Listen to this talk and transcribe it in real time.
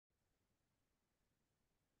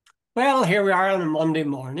Well, here we are on a Monday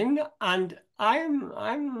morning, and I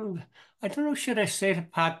don't know, should I say to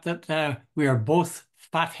Pat that we are both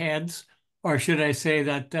fatheads, or should I say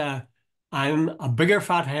that I'm a bigger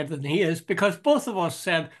fathead than he is? Because both of us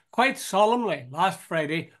said quite solemnly last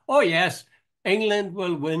Friday, oh, yes, England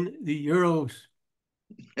will win the Euros.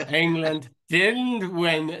 England didn't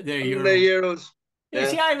win the And the Euros. Euros. You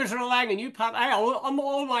see, Yeah. I was relying on you, Pat.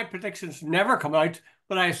 All my predictions never come out,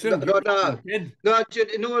 but I No, assumed you no, probably no. did. No,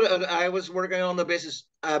 you know what? I was working on the basis,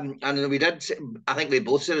 and we did. I think we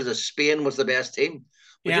both said that Spain was the best team.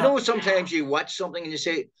 But you Yeah. know, sometimes you watch something and you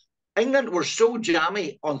say, England were so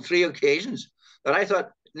jammy on three occasions that I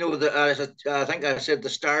thought, I think I said the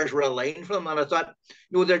stars were aligned for them, and I thought,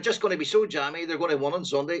 they're just going to be so jammy, they're going to win on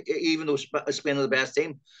Sunday, even though Spain are the best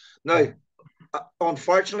team. Now,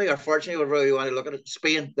 unfortunately or fortunately, whatever you want to look at it,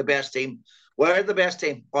 Spain, the best team. We're the best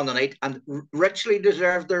team on the night and richly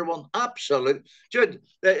deserved their one. Absolute. Jude,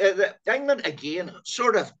 England again,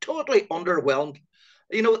 sort of totally underwhelmed.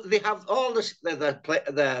 They have all this,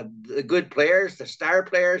 the good players, the star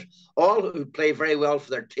players, all who play very well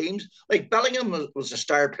for their teams. Like Bellingham was a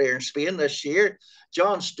star player in Spain this year.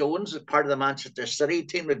 John Stones is part of the Manchester City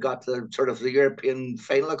team that got to sort of the European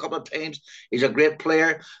final a couple of times. He's a great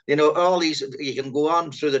player. All these, you can go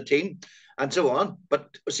on through the team and so on.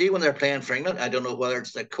 But see, when they're playing for England, I don't know whether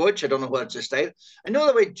it's the coach, I don't know whether it's the style. I know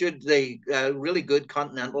the way Jude, the really good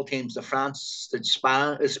continental teams, the France, the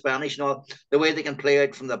Spanish, and all, the way they can play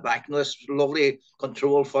out from the back and this lovely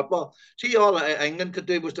controlled football. See, all England could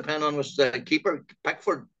do was depend on was the keeper,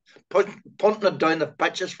 Pickford, punting it down the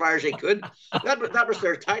pitch as far as he could. That was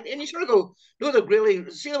their attack. And you sort of go, no, they really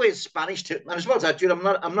see the way Spanish too. And as well as that, Jude, I'm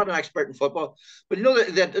not an expert in football, but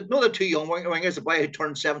the two young wingers, the boy who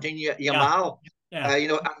turned 17, Yeah. Yamal, Yeah. and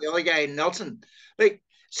the other guy, Nelson. Like,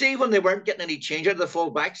 see, when they weren't getting any change out of the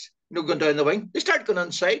full backs, going down the wing, they started going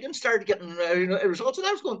inside and started getting results. And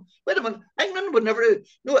I was going, wait a minute, England would never.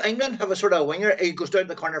 No, England have a sort of winger. He goes down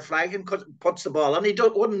the corner flag and puts the ball in.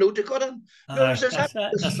 Wouldn't know to cut in. No, there's this the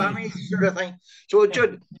That's Spanish sort of thing. So,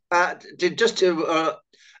 yeah. Jude, just to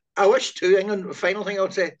I wish too, England. Final thing I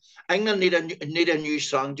would say, England need a new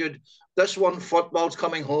song, Jude. This one, football's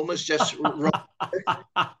coming home, is just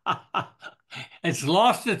It's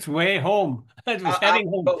lost its way home. It was heading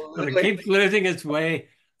home, but it absolutely. keeps losing its way.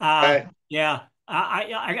 Uh, Yeah,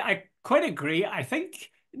 I quite agree. I think,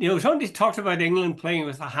 somebody talked about England playing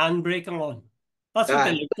with a handbrake on. That's what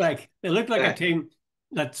they uh, look like. They look like a uh, team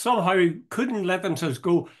that somehow couldn't let themselves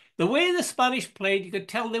go. The way the Spanish played, you could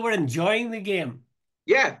tell they were enjoying the game.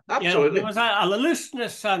 yeah, There absolutely. was a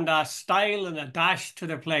looseness and a style and a dash to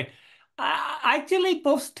their play. Actually,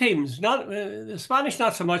 both teams, not the Spanish,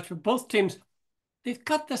 not so much, but both teams, they've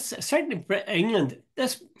got this, certainly England,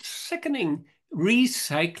 this sickening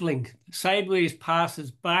recycling, sideways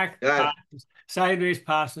passes, back Uh, passes, sideways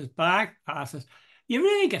passes, back passes. You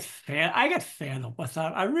really get fed. I get fed up with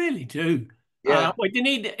that. I really do. yeah. What you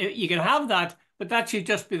need, you can have that, but that should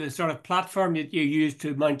just be the sort of platform that you use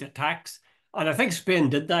to mount attacks. And I think Spain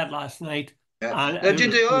did that last night. Yeah. And Now, it was,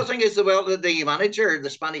 the other thing is the manager, the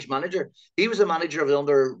Spanish manager, he was the manager of the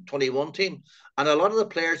under 21 team, and a lot of the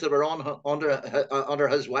players that were under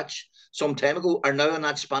his watch some time ago are now in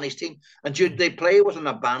that Spanish team. And Jude, they play with an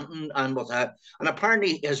abandon and and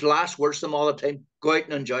apparently his last words to them all the time: "Go out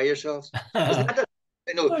and enjoy yourselves." Isn't that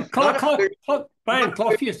not if you're Brian not if Clough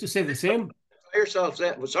you're used to say the same. enjoy yourselves.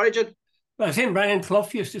 Well, sorry, Jude. I was saying Brian Clough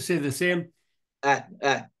used to say the same. Go That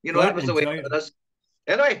out and was the way enjoy it. it is.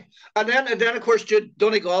 Anyway, and then of course Jude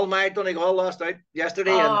Donegal lost out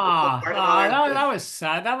yesterday and That was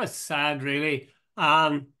sad. That was sad, really.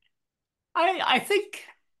 I think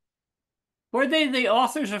were they the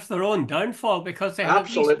authors of their own downfall because they had at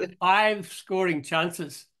least absolutely five scoring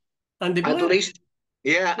chances and they at blew it. least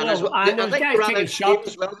yeah, and as well, And there I was think they guys ran out taking of steam shots.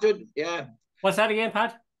 as well, Jude. Yeah, What's that again,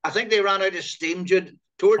 Pat? I think they ran out of steam, Jude.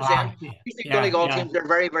 Towards the end, Yeah, usually yeah, Donegal yeah. teams are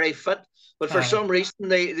very very fit, but for Uh, some reason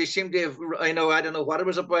they seem to have. I don't know what it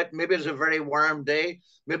was about. Maybe it was a very warm day.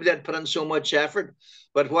 Maybe they'd put in so much effort,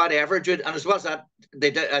 but whatever, Jude. And as well as that,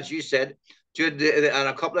 they did, as you said, Jude, and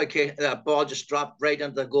a couple of cases, that ball just dropped right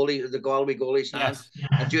into the Galway goalie's hands. yes.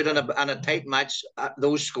 And Jude, in a tight match,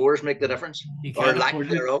 those scores make the difference, You or can't lack afford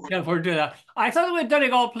to thereof. can't afford to do that. I thought when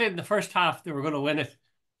Donegal played in the first half, they were going to win it.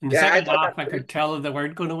 In the Yeah, I second thought half, that I too. could tell that they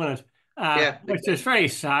weren't going to win it, Yeah, which is very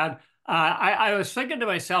sad. I was thinking to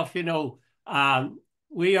myself,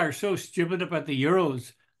 we are so stupid about the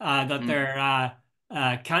Euros that mm.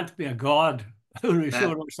 there can't be a God when we uh,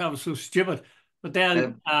 showed ourselves so stupid. But uh,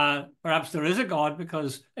 then perhaps there is a God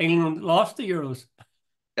because England lost the Euros.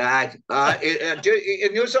 something.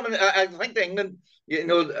 I think England, you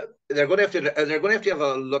know, they're going to have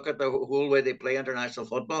a look at the whole way they play international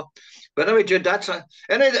football. But anyway, Jude,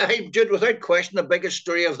 Jude, without question, the biggest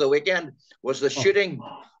story of the weekend was the Oh, shooting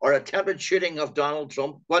or attempted shooting of Donald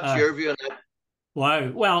Trump. What's uh, your view on that?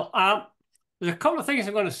 wow. Well, there's a couple of things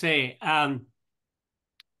I'm going to say.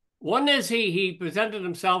 One is he presented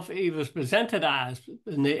himself. He was presented as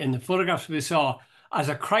in the photographs we saw as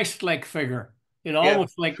a Christ-like figure, Yeah,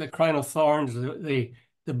 almost like the crown of thorns, the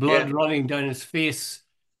blood yeah, running down his face.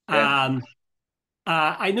 yeah, Um,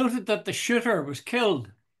 I noted that the shooter was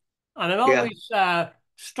killed, and I'm yeah. always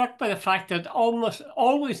struck by the fact that almost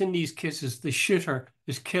always in these cases the shooter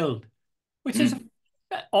is killed, which is Mm.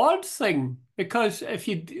 an odd thing because if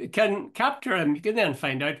you can capture him, you can then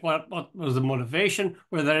find out what was the motivation,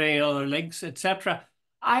 were there any other links, etc.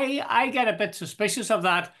 I get a bit suspicious of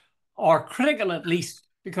that, or critical at least,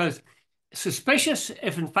 because suspicious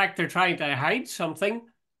if in fact they're trying to hide something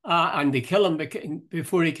and they kill him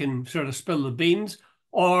before he can sort of spill the beans,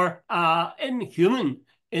 or inhuman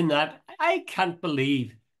in that I can't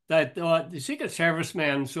believe that the Secret Service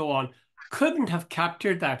men and so on couldn't have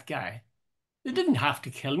captured that guy. They didn't have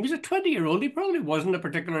to kill him. He's a 20-year-old. He probably wasn't a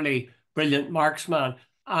particularly brilliant marksman.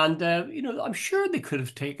 And, I'm sure they could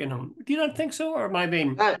have taken him. Do you not think so? Or am I being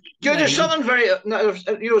Dude, there's naive? something very, no,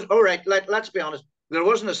 all right, let's be honest. There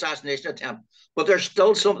was an assassination attempt, but there's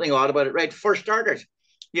still something odd about it, right? For starters,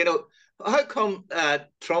 you know, how come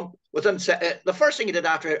Trump, the first thing he did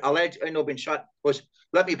after being shot was,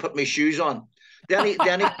 let me put my shoes on. Did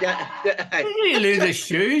he lose his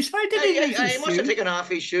shoes? How did he lose his He must have shoes? taken off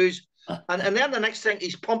his shoes. And then the next thing,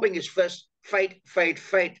 he's pumping his fist, fight, fight,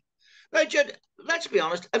 fight. Now, Judd, let's be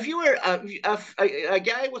honest. If you were a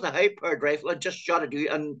guy with a high-powered rifle that just shot at you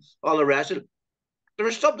and all the rest of it,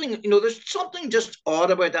 there's something just odd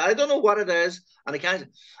about that. I don't know what it is, and I can't.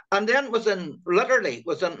 And then literally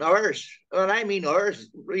within hours, and I mean hours,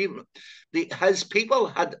 even his people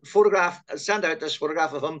had sent out this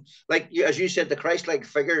photograph of him, like as you said, the Christ-like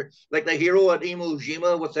figure, like the hero at Iwo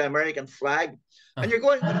Jima with the American flag. And you're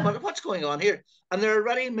going, wait a minute, what's going on here? And they're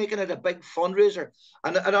already making it a big fundraiser.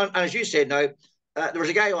 And as you said now, there was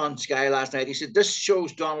a guy on Sky last night. He said this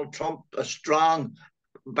shows Donald Trump a strong,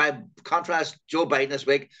 by contrast, Joe Biden this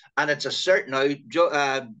week, and it's a certain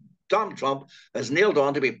now. Donald Trump is nailed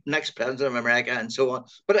on to be next president of America and so on.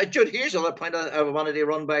 But Jude, here's another point I wanted to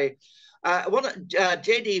run by.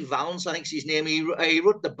 J.D. Vance, I think his name. He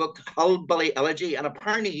wrote the book Hullbilly Elegy, and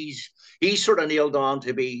apparently he's sort of nailed on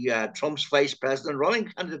to be Trump's vice president running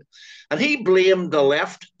candidate, and he blamed the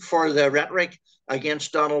left for the rhetoric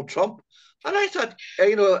against Donald Trump. And I thought,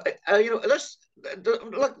 this.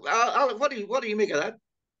 Look, what do you make of that?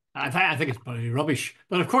 I think it's probably rubbish.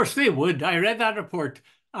 But of course they would. I read that report,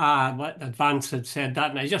 what Advance had said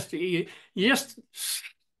that, and you just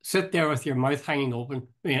sit there with your mouth hanging open.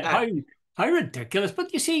 I mean, Uh, how ridiculous.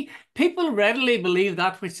 But you see, people readily believe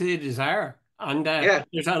that which they desire. And yeah,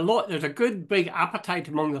 there's a good big appetite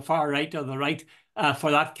among the far right or the right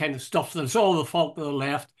for that kind of stuff. That's all the fault of the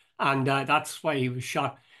left. And that's why he was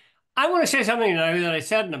shot. I want to say something now that I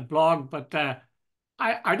said in a blog, but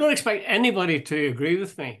I don't expect anybody to agree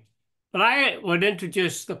with me, but I would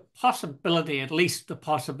introduce the possibility, at least the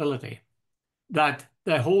possibility, that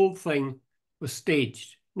the whole thing was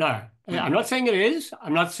staged. Now, I'm not saying it is.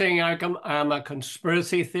 I'm not saying I'm a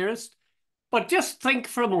conspiracy theorist, but just think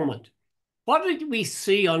for a moment. What did we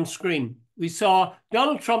see on screen? We saw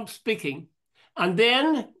Donald Trump speaking, and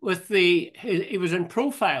then he was in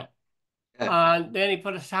profile, yeah, and then he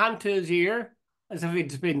put his hand to his ear as if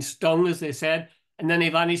he'd been stung, as they said, and then he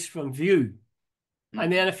vanished from view.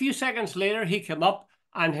 And then a few seconds later, he came up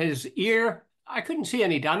and his ear, I couldn't see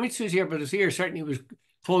any damage to his ear, but his ear certainly was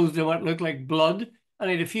clothed in what looked like blood. And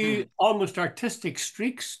he had a few almost artistic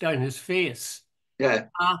streaks down his face. yeah,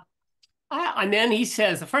 Uh, and then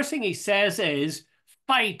the first thing he says is,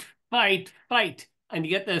 fight, fight, fight. And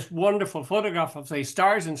you get this wonderful photograph of the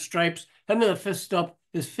stars and stripes, him with a fist up,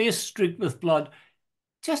 his face streaked with blood.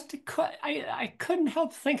 I couldn't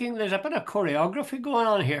help thinking there's a bit of choreography going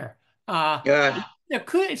on here. Uh, yeah,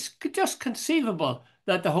 it's just conceivable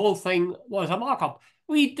that the whole thing was a mock-up.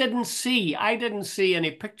 I didn't see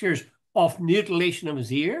any pictures of mutilation of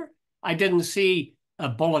his ear. I didn't see a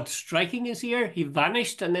bullet striking his ear. He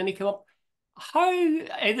vanished and then he came up. How,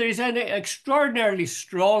 either he's an extraordinarily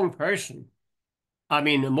strong person, I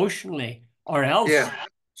mean, emotionally, or else yeah.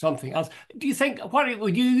 something else. Do you think, what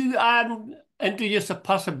would you introduce a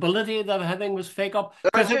possibility that everything was fake up?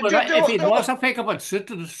 Because if it was a fake up, it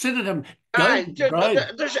suited him down to the ground.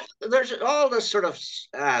 There's all this sort of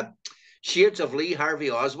shades of Lee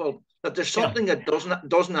Harvey Oswald, that there's Yeah. something that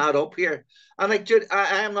doesn't add up here. And like, Jude,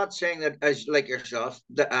 I am not saying that as like yourself,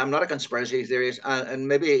 that I'm not a conspiracy theorist, and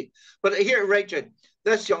maybe, but here, right, Jude,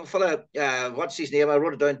 this young fella, what's his name? I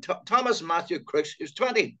wrote it down. Thomas Matthew Crooks. He was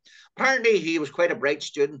 20. Apparently, he was quite a bright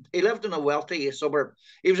student. He lived in a wealthy suburb.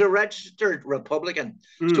 He was a registered Republican.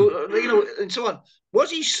 Mm. So and so on. Was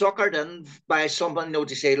he suckered in by someone,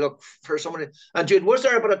 to say, look, for somebody? And Jude, was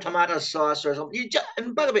there a bit of tomato sauce or something?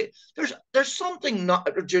 And by the way, there's something not,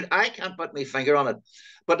 Jude. I can't put my finger on it,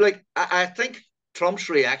 but like I think Trump's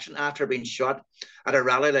reaction after being shot at a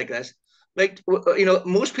rally like this, like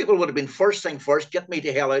most people would have been first thing first, get me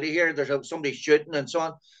the hell out of here. There's somebody shooting and so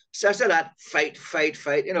on. So I said that fight, fight,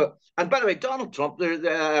 fight. And by the way, Donald Trump,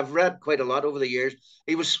 I've read quite a lot over the years.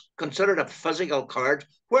 He was considered a physical card.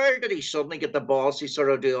 Where did he suddenly get the balls to sort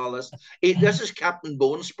of do all this? This is Captain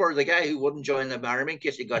Bonespur, the guy who wouldn't join the army in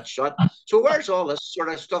case he got shot. So where's all this sort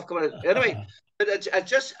of stuff coming out? Anyway, it's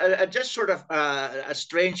just sort of a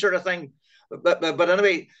strange sort of thing. But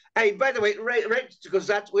anyway, hey, by the way, right,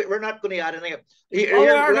 because we're not going to add anything. Oh, Here,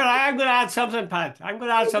 I'm going to add something, Pat. I'm going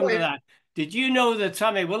to add go something to ahead. that. Did you know that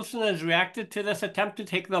Sammy Wilson has reacted to this attempt to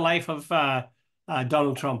take the life of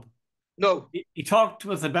Donald Trump? No. He talked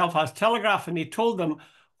with the Belfast Telegraph and he told them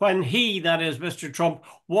when he, that is Mr. Trump,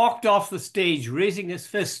 walked off the stage raising his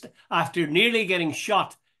fist after nearly getting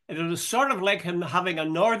shot. It was sort of like him having a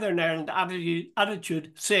Northern Ireland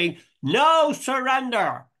attitude saying, no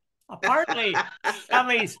surrender. Apparently,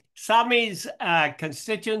 Sammy's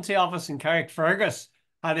constituency office in Carrickfergus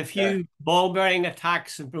had a Yeah. few ball-bearing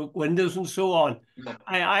attacks and broke windows and so on. Yeah.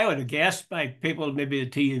 I would have guessed by people maybe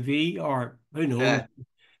at TUV or who knows. Yeah.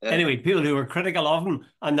 Yeah. Anyway, people who were critical of him,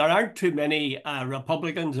 and there aren't too many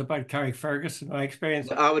Republicans about Carrickfergus in my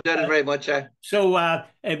experience. I would do it Uh, very much.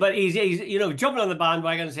 but he's jumping on the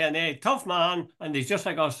bandwagon and saying, "Hey, tough man," and he's just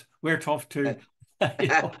like us. We're tough too. you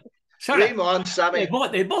know, sort of. Dream on, Sammy.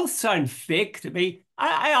 They both sound fake to me.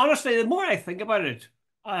 I honestly, the more I think about it,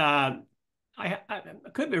 uh, I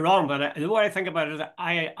could be wrong, but the more I think about it,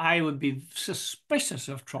 I would be suspicious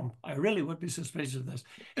of Trump. I really would be suspicious of this.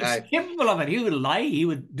 He's Uh, capable of it. He would lie. He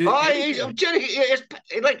would do oh, anything.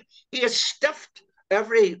 he has stiffed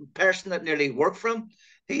every person that nearly worked for him.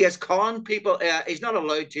 He has conned people. He's not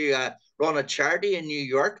allowed to run a charity in New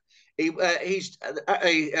York. He's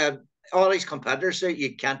all his competitors say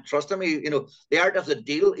you can't trust him. The art of the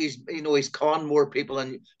deal. He's conned more people,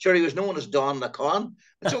 and sure he was known as Don the Con.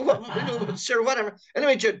 And so sure, whatever.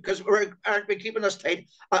 Anyway, Jude, because aren't we keeping us tight?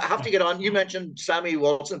 I have to get on. You mentioned Sammy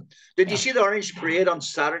Wilson. Did you Yeah. see the Orange Parade on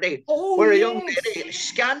Saturday, Oh where a young yes, lady,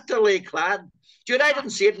 scantily clad, Jude, I didn't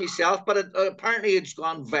see it myself, but apparently it's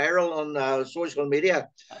gone viral on social media.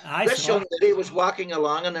 I This saw young it. lady was walking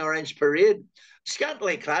along in the Orange Parade,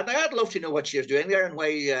 scantily clad. Now, I'd love to know what she was doing there and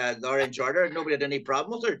why the Orange Order, nobody had any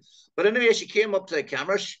problem with her. But anyway, she came up to the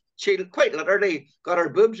camera. She quite literally got her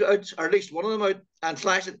boobs out, or at least one of them out, and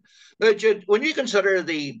flashed it. Now, Jude, when you consider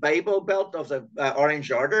the Bible Belt of the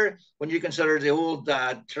Orange Order, when you consider the old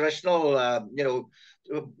traditional,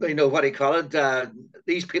 what do you call it?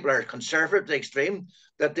 These people are conservative to the extreme,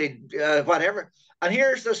 that they, whatever. And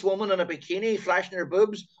here's this woman in a bikini flashing her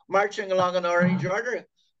boobs, marching along an Orange Order.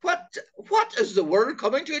 What is the world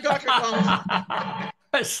coming to, Dr. Thomas?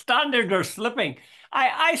 Standard or slipping.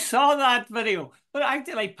 I saw that video, but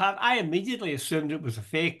actually, Pat, I immediately assumed it was a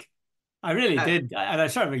fake. I really did, and I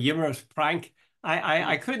sort of a humorous prank.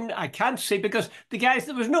 I can't see because the guys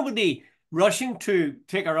there was nobody rushing to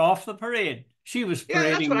take her off the parade. She was Yeah,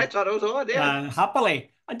 that's what I parading thought it was odd. Yeah.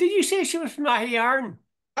 happily. And did you say she was from Ahiyarn?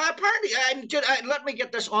 Apparently, let me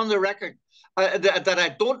get this on the record that I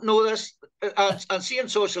don't know this. And seeing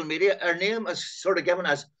social media, her name is sort of given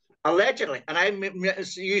as allegedly, and I'm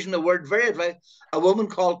using the word very advice, a woman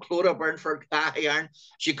called Clodagh Burnford Yarn.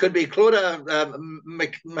 She could be Clodagh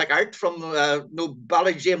McArt from no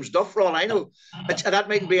Bally James Duff, for all I know. That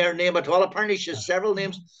mightn't be her name at all. Apparently, she has several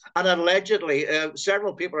names, and allegedly,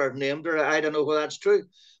 several people have named her. I don't know whether that's true.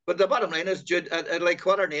 But the bottom line is, Jude, like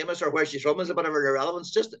what her name is or where she's from is a bit of irrelevance.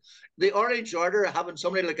 Just the Orange Order having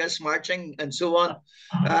somebody like this marching and so on.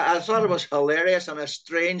 I thought it was hilarious and a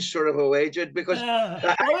strange sort of a way, Jude, because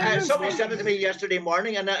Well, somebody said it to me yesterday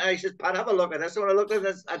morning, and I said, Pat, have a look at this. And when I looked at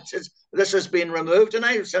this, it says, this has been removed. And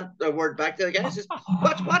I sent the word back to the guy. He says,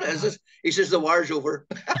 what is this? He says, the war's over.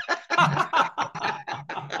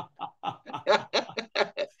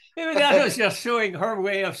 Maybe that was just showing her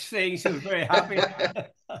way of saying she was very happy.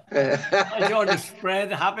 I want to spread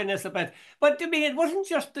the happiness a bit. But to me, it wasn't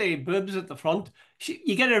just the boobs at the front.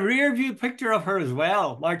 You get a rear view picture of her as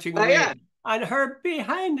well, marching away. Yeah, And her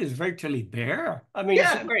behind is virtually bare. I mean, she's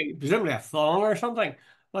yeah, wearing presumably a thong or something.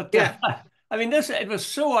 But yeah. I mean, it was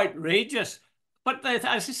so outrageous. But as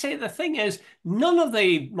I say, the thing is, none of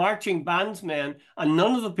the marching bandsmen and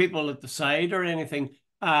none of the people at the side or anything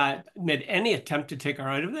made any attempt to take her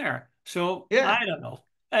out of there. So Yeah. I don't know.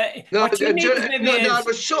 No, What she needs maybe no, no, it is,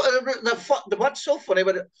 was so. What's so funny,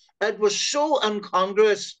 but it was so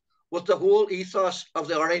incongruous with the whole ethos of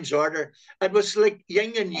the Orange Order. It was like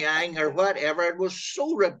yin and yang or whatever. It was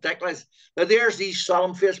so ridiculous. Now there's these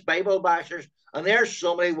solemn-faced Bible bashers, and there's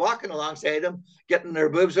somebody walking alongside them, getting their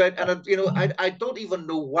boobs out, and I don't even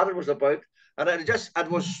know what it was about. And it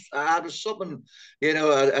was something,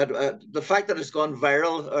 the fact that it's gone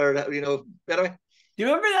viral, or anyway. do you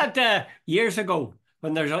remember that years ago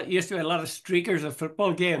when used to be a lot of streakers at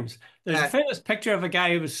football games? There's a Yeah, famous picture of a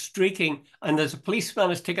guy who was streaking, and there's a policeman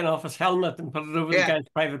has taken off his helmet and put it over the yeah, guy's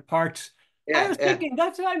private parts. I yeah, was yeah. thinking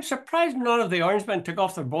I'm surprised none of the Orangemen took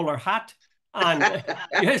off their bowler hat and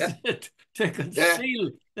used it to Yeah, conceal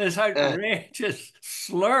this yeah, outrageous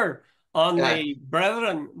slur on yeah. the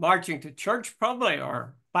brethren marching to church, probably,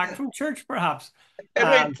 or back from church, perhaps.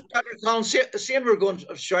 Anyway, Um, Dr. Collins, seeing we're going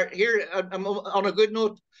short here, I'm on a good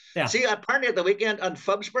note. yeah, See, apparently at the weekend in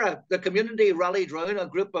Phibsborough, the community rallied round a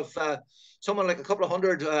group of someone like a couple of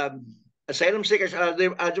hundred asylum seekers. I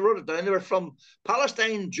wrote it down. They were from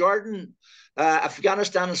Palestine, Jordan,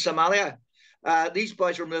 Afghanistan, and Somalia. These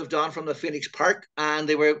boys were moved on from the Phoenix Park, and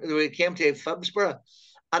they came to Phibsborough,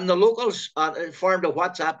 and the locals formed a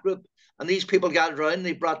WhatsApp group, and these people gathered around.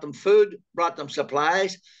 They brought them food, brought them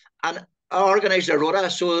supplies, and organised a rota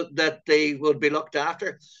so that they would be looked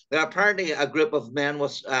after. There apparently a group of men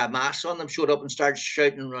with masks on them showed up and started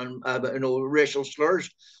shouting around, racial slurs,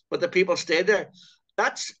 but the people stayed there.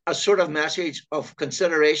 That's a sort of message of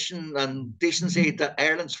consideration and decency that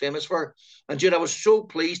Ireland's famous for. And Jude, I was so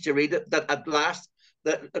pleased to read it that at last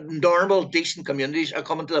that normal, decent communities are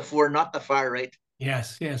coming to the fore, not the far right.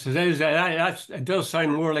 yes, yes, it is. It does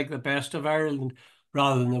sound more like the best of Ireland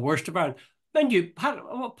rather than the worst of Ireland. Mind you, Pat,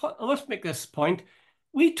 I must make this point.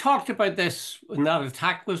 We talked about this when that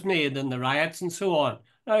attack was made and the riots and so on.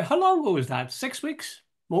 Now, how long ago was that? 6 weeks?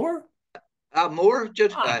 More? More,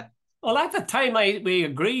 Jude. Ah, well, at the time, we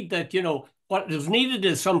agreed that, what is needed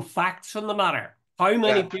is some facts on the matter. How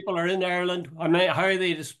many Yeah, people are in Ireland? How are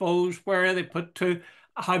they disposed? Where are they put to?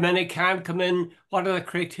 How many can come in? What are the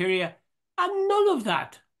criteria? And none of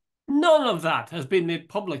that has been made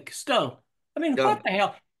public still. I mean, what no, the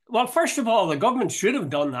hell? Well, first of all, the government should have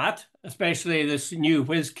done that, especially this new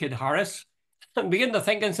whiz kid Harris. And begin to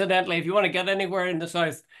think, incidentally, if you want to get anywhere in the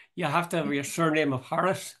South, you have to have your surname of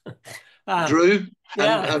Harris. Uh, Drew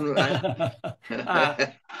and yeah. uh,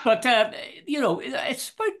 and but, it's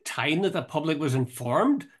about time that the public was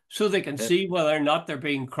informed so they can see whether or not they're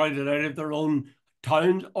being crowded out of their own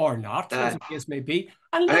towns or not, as uh, the case may be.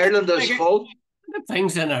 And look at the Ireland is figure, full. look at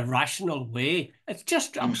things in a rational way. It's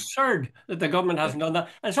just absurd that the government hasn't done that.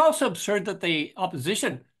 And it's also absurd that the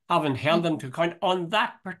opposition haven't held them to account on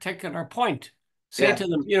that particular point. Say Yeah, to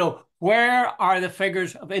them, where are the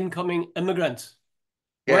figures of incoming immigrants?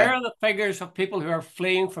 Where yeah, are the figures of people who are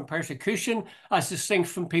fleeing from persecution as distinct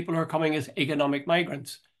from people who are coming as economic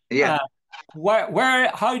migrants? yeah,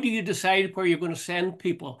 Uh, how do you decide where you're going to send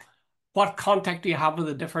people? What contact do you have with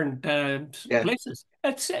the different yeah, places?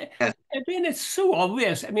 yeah. I mean, it's so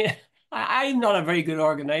obvious. I mean, I'm not a very good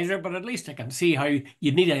organizer, but at least I can see how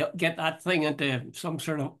you need to get that thing into some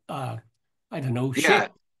sort of, I don't know, shape. Yeah.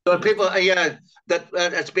 So people, yeah, that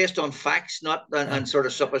it's based on facts, not and sort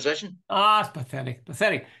of supposition. Ah, it's pathetic,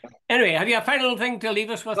 pathetic. Anyway, have you a final thing to leave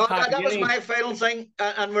us with, No, Pat? that was my final thing,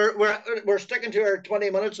 and we're sticking to our 20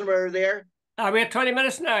 minutes, and we're there. Are we at 20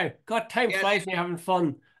 minutes now? God, time Yes. flies when you're having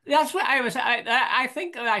fun. That's what I was. I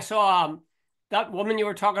think I saw that woman you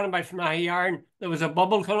were talking about from a yarn. There was a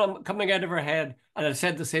bubble coming out of her head, and it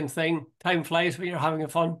said the same thing. Time flies when you're having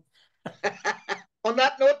fun. On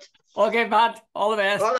that note, Okay, Pat. All the best. all